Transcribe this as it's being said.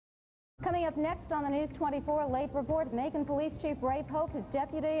Coming up next on the News 24 Late Report, Macon Police Chief Ray Pope, his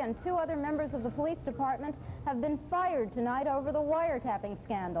deputy, and 2 other members of the police department have been fired tonight over the wiretapping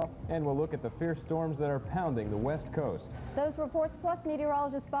scandal. And we'll look at the fierce storms that are pounding the West Coast. Those reports, plus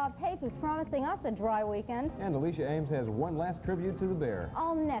meteorologist Bob Pape is promising us a dry weekend. And Alicia Ames has one last tribute to the bear.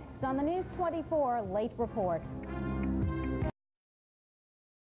 All next on the News 24 Late Report.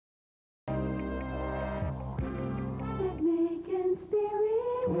 Macon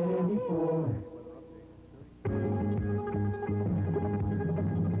Spirit 24.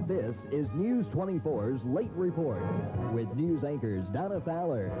 This is News 24's Late Report with news anchors Donna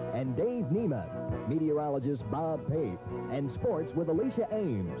Fowler and Dave Nima, meteorologist Bob Pape, and sports with Alicia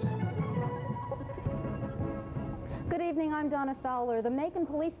Ames. Good evening, I'm Donna Fowler. The Macon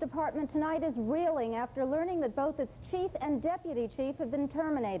Police Department tonight is reeling after learning that both its chief and deputy chief have been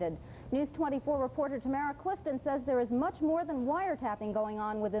terminated. News 24 reporter Tamara Clifton says there is much more than wiretapping going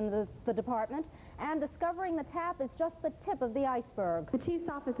on within the department, and discovering the tap is just the tip of the iceberg. The chief's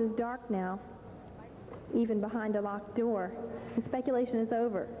office is dark now, even behind a locked door. The speculation is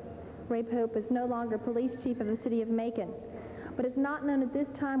over. Ray Pope is no longer police chief of the city of Macon. But it's not known at this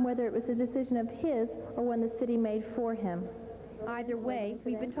time whether it was a decision of his or one the city made for him. Either way,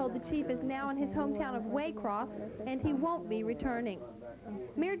 we've been told the chief is now in his hometown of Waycross, and he won't be returning.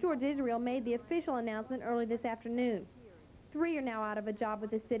 Mayor George Israel made the official announcement early this afternoon. 3 are now out of a job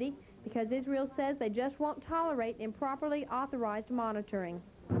with the city because Israel says they just won't tolerate improperly authorized monitoring.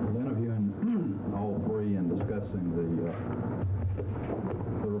 We're interviewing all 3 and discussing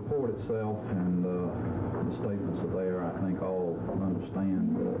the report itself and the statements that they are, I think, all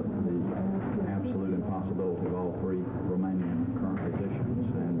understand the absolute impossibility of all 3 remaining in current positions,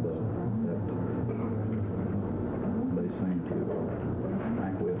 and that they seem to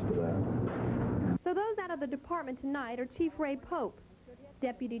acquiesce to that. So those out of the department tonight are Chief Ray Pope,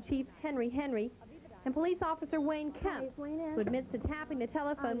 Deputy Chief Henry Henry, and Police Officer Wayne Kemp, who admits to tapping the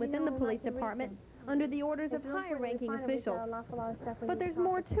telephone within the police department under the orders of higher-ranking officials. But there's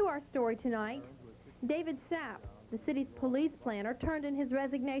more to our story tonight. David Sapp, the city's police planner, turned in his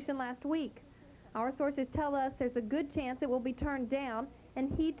resignation last week. Our sources tell us there's a good chance it will be turned down,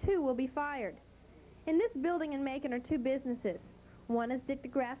 and he too will be fired. In this building in Macon are 2 businesses. One is Dick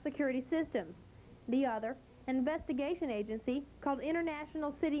DeGrasse Security Systems. The other, an investigation agency called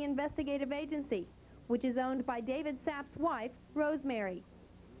International City Investigative Agency, which is owned by David Sapp's wife, Rosemary.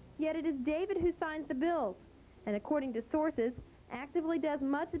 Yet it is David who signs the bills, and according to sources, actively does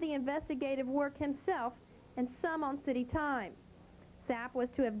much of the investigative work himself and some on city time. Sapp was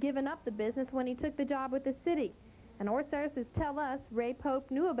to have given up the business when he took the job with the city, and our sources tell us Ray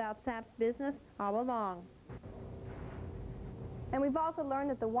Pope knew about Sapp's business all along. And we've also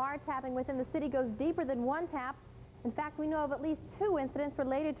learned that the wiretapping within the city goes deeper than one tap. In fact, we know of at least 2 incidents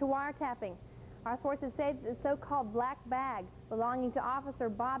related to wiretapping. Our sources say that the so-called black bag belonging to Officer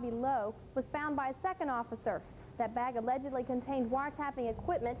Bobby Lowe was found by a second officer. That bag allegedly contained wiretapping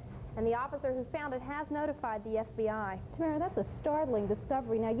equipment, and the officer who found it has notified the FBI. Tamara, that's a startling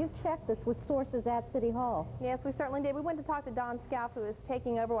discovery. Now, you've checked this with sources at City Hall. Yes, we certainly did. We went to talk to Don Scalf, who is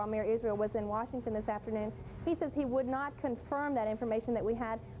taking over while Mayor Israel was in Washington this afternoon. He says he would not confirm that information that we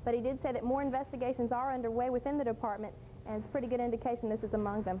had, but he did say that more investigations are underway within the department, and it's a pretty good indication this is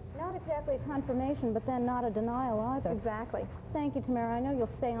among them. Not exactly a confirmation, but then not a denial either. Exactly. Thank you, Tamara. I know you'll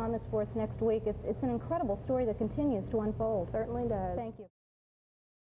stay on this for us next week. It's an incredible story that continues to unfold. Certainly does. Thank you.